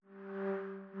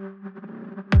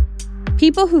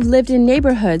People who've lived in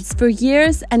neighborhoods for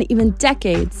years and even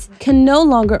decades can no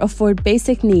longer afford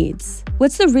basic needs.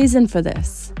 What's the reason for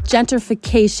this?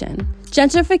 Gentrification.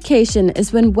 Gentrification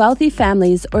is when wealthy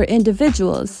families or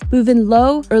individuals move in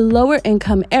low or lower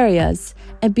income areas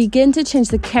and begin to change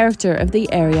the character of the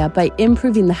area by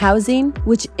improving the housing,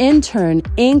 which in turn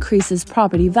increases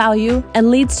property value and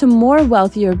leads to more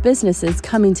wealthier businesses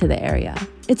coming to the area.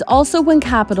 It's also when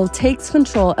capital takes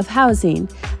control of housing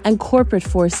and corporate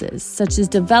forces, such as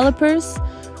developers,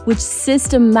 which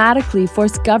systematically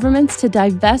force governments to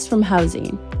divest from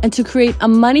housing and to create a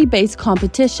money-based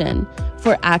competition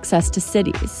for access to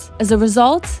cities. As a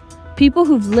result, people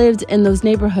who've lived in those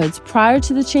neighborhoods prior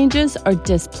to the changes are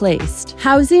displaced.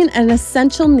 Housing and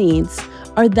essential needs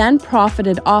are then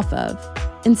profited off of,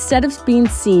 instead of being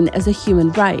seen as a human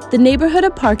right. The neighborhood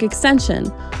of Park Extension,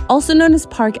 also known as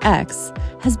Park X,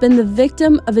 has been the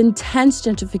victim of intense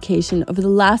gentrification over the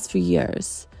last few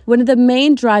years. One of the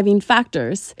main driving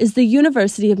factors is the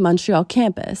University of Montreal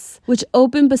campus, which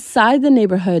opened beside the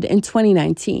neighborhood in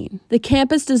 2019. The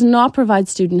campus does not provide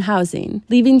student housing,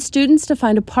 leaving students to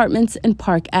find apartments in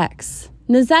Park X.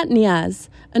 Nazat Niaz,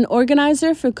 an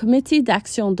organizer for Comité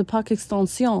d'Action de Parc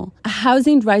Extension, a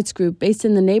housing rights group based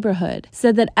in the neighborhood,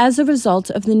 said that as a result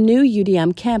of the new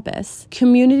UDM campus,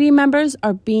 community members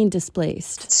are being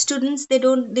displaced. Students, they're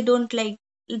not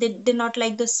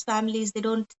like those families. They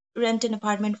don't rent an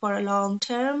apartment for a long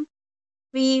term.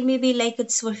 We maybe like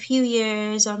it's for a few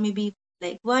years or maybe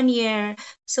like 1 year.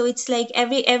 So it's like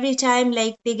every time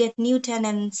like they get new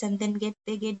tenants and then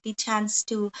they get the chance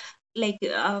to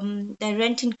the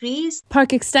rent increase.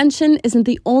 Park Extension isn't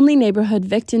the only neighborhood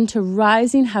victim to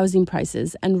rising housing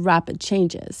prices and rapid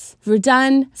changes.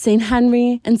 Verdun, St.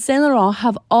 Henry, and Saint Laurent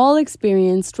have all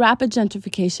experienced rapid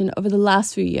gentrification over the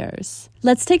last few years.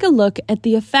 Let's take a look at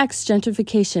the effects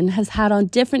gentrification has had on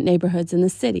different neighborhoods in the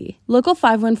city. Local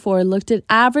 514 looked at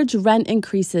average rent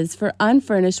increases for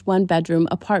unfurnished one-bedroom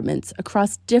apartments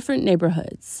across different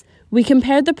neighborhoods. We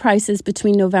compared the prices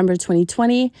between November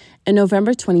 2020 and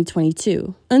November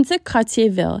 2022.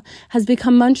 Quartierville has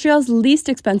become Montreal's least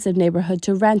expensive neighborhood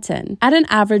to rent in, at an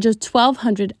average of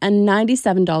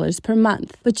 $1,297 per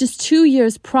month. But just 2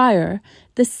 years prior,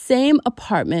 the same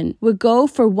apartment would go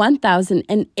for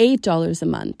 $1,008 a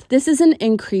month. This is an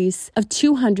increase of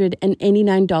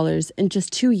 $289 in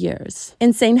just 2 years.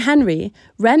 In St. Henry,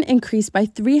 rent increased by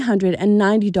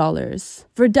 $390.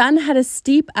 Verdun had a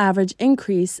steep average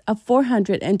increase of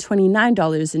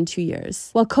 $429 in 2 years,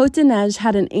 while Côte-des-Neiges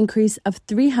had an increase of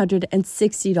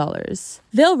 $360.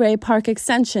 Villeray Park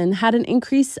Extension had an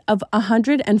increase of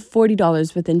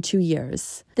 $140 within 2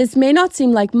 years. This may not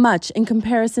seem like much in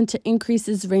comparison to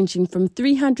increases ranging from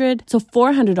 $300 to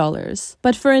 $400,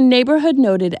 but for a neighborhood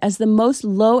noted as the most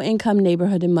low-income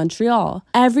neighborhood in Montreal,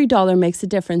 every dollar makes a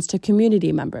difference to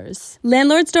community members.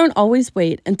 Landlords don't always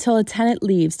wait until a tenant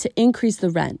leaves to increase the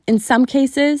rent. In some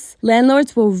cases,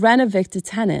 landlords will rent-evict a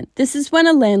tenant. This is when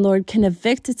a landlord can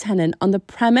evict a tenant on the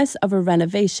premise of a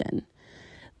renovation.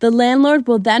 The landlord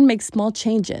will then make small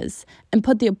changes and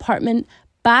put the apartment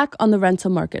back on the rental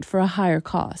market for a higher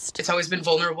cost. It's always been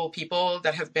vulnerable people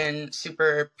that have been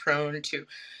super prone to,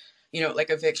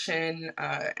 eviction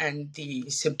and the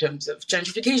symptoms of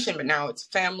gentrification. But now it's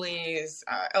families,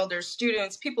 elders,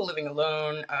 students, people living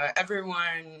alone,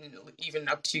 everyone, even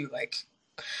up to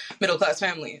middle-class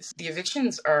families. The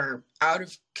evictions are out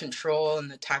of control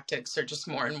and the tactics are just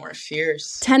more and more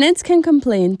fierce. Tenants can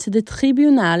complain to the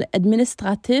Tribunal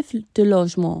Administratif de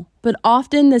Logement, but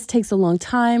often this takes a long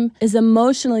time, is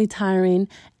emotionally tiring,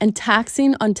 and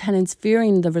taxing on tenants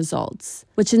fearing the results,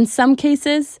 which in some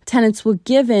cases, tenants will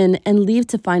give in and leave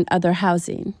to find other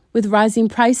housing. With rising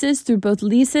prices through both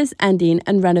leases ending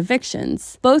and rent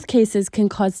evictions, both cases can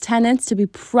cause tenants to be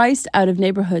priced out of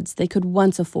neighborhoods they could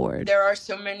once afford. There are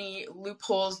so many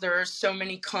loopholes, there are so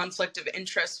many conflict of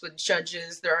interest with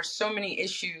judges, there are so many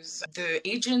issues. The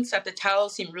agents at the TAL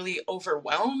seem really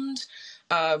overwhelmed,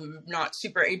 not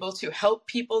super able to help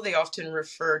people. They often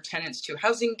refer tenants to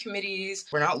housing committees.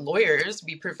 We're not lawyers.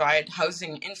 We provide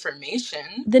housing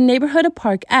information. The neighborhood of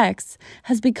Park X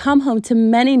has become home to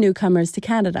many newcomers to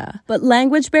Canada, but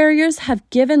language barriers have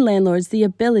given landlords the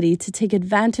ability to take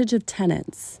advantage of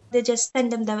tenants. They just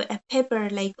send them a paper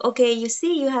okay, you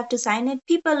see, you have to sign it.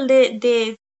 People,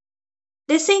 they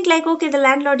think okay, the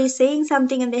landlord is saying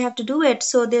something and they have to do it.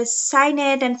 So they sign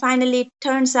it and finally it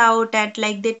turns out that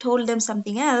they told them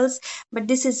something else. But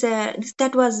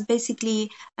that was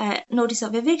basically a notice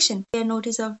of eviction, a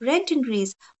notice of rent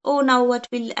increase. Oh, now what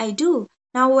will I do?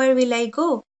 Now where will I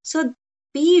go? So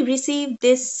we receive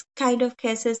this kind of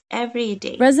cases every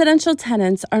day. Residential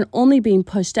tenants aren't only being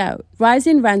pushed out.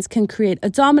 Rising rents can create a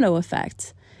domino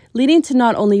effect, leading to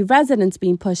not only residents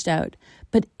being pushed out,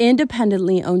 but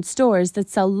independently owned stores that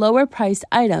sell lower-priced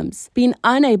items being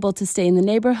unable to stay in the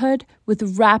neighborhood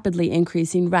with rapidly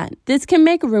increasing rent. This can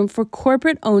make room for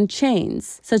corporate-owned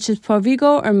chains, such as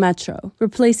Provigo or Metro,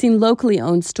 replacing locally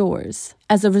owned stores.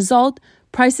 As a result,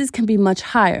 prices can be much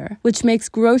higher, which makes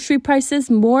grocery prices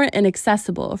more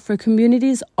inaccessible for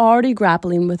communities already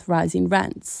grappling with rising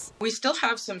rents. We still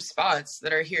have some spots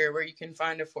that are here where you can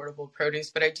find affordable produce,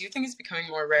 but I do think it's becoming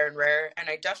more rare and rare, and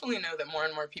I definitely know that more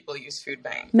and more people use food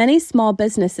bank. Many small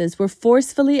businesses were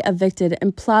forcefully evicted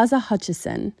in Plaza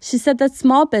Hutchison. She said that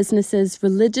small businesses,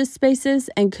 religious spaces,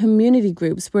 and community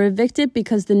groups were evicted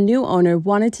because the new owner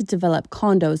wanted to develop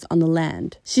condos on the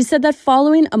land. She said that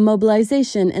following a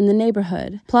mobilization in the neighborhood,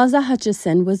 Plaza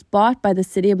Hutchison was bought by the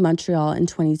City of Montreal in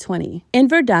 2020. In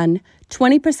Verdun,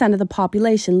 20% of the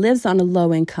population lives on a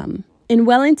low income. In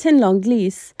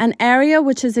Wellington-Longlease, an area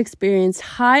which has experienced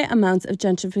high amounts of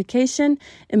gentrification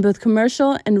in both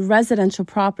commercial and residential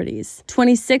properties,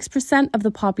 26% of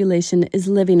the population is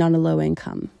living on a low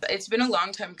income. It's been a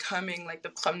long time coming, like the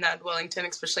Promenade Wellington,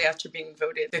 especially after being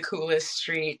voted the coolest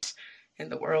street in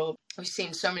the world. We've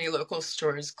seen so many local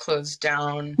stores close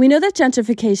down. We know that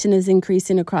gentrification is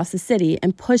increasing across the city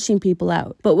and pushing people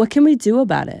out, but what can we do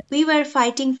about it? We were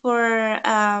fighting for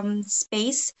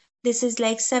space. This is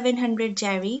like 700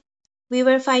 Jerry. We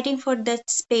were fighting for that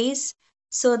space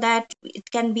so that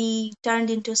it can be turned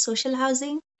into social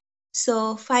housing.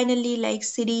 So finally, like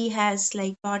city has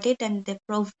like bought it and they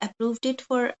approved it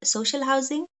for social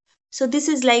housing. So this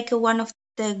is like one of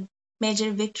the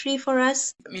major victory for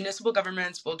us. Municipal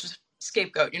governments will just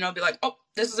scapegoat, be like, oh,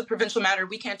 this is a provincial matter.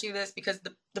 We can't do this because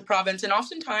the province. And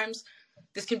oftentimes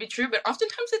this can be true, but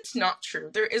oftentimes it's not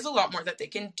true. There is a lot more that they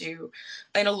can do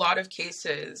in a lot of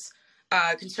cases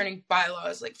concerning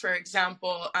bylaws. Like, for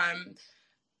example,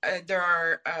 there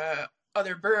are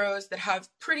other boroughs that have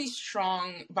pretty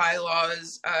strong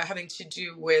bylaws having to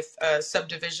do with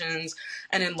subdivisions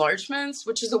and enlargements,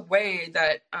 which is a way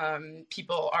that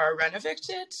people are rent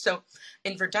evicted. So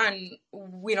in Verdun,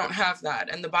 we don't have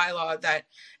that. And the bylaw that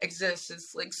exists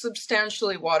is like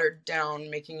substantially watered down,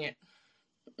 making it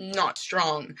not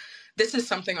strong. This is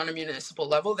something on a municipal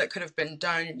level that could have been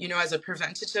done, as a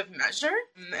preventative measure,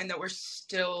 and that we're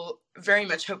still very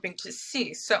much hoping to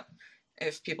see. So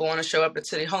if people want to show up at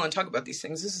City Hall and talk about these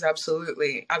things, this is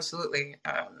absolutely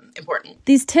important.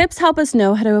 These tips help us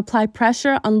know how to apply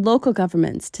pressure on local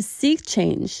governments to seek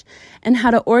change and how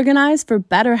to organize for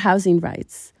better housing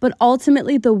rights. But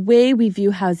ultimately, the way we view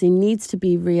housing needs to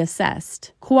be reassessed.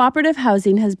 Cooperative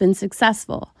housing has been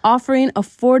successful, offering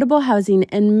affordable housing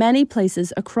in many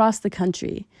places across the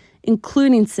country,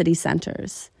 including city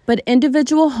centers. But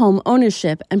individual home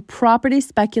ownership and property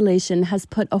speculation has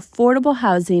put affordable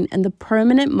housing in the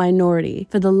permanent minority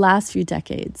for the last few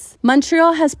decades.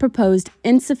 Montreal has proposed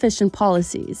insufficient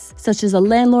policies, such as a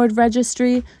landlord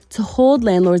registry, to hold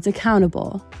landlords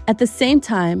accountable. At the same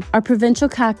time, our provincial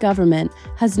CAQ government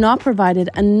has not provided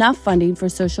enough funding for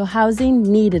social housing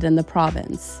needed in the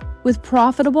province. With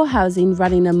profitable housing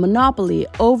running a monopoly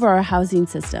over our housing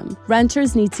system,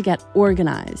 renters need to get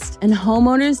organized, and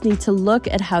homeowners need to look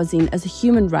at housing as a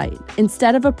human right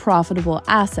instead of a profitable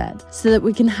asset so that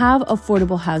we can have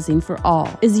affordable housing for all.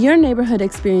 Is your neighborhood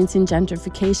experiencing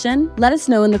gentrification? Let us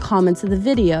know in the comments of the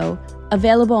video,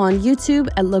 available on YouTube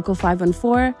at Local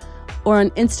 514 or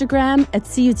on Instagram at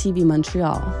CUTV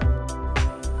Montreal.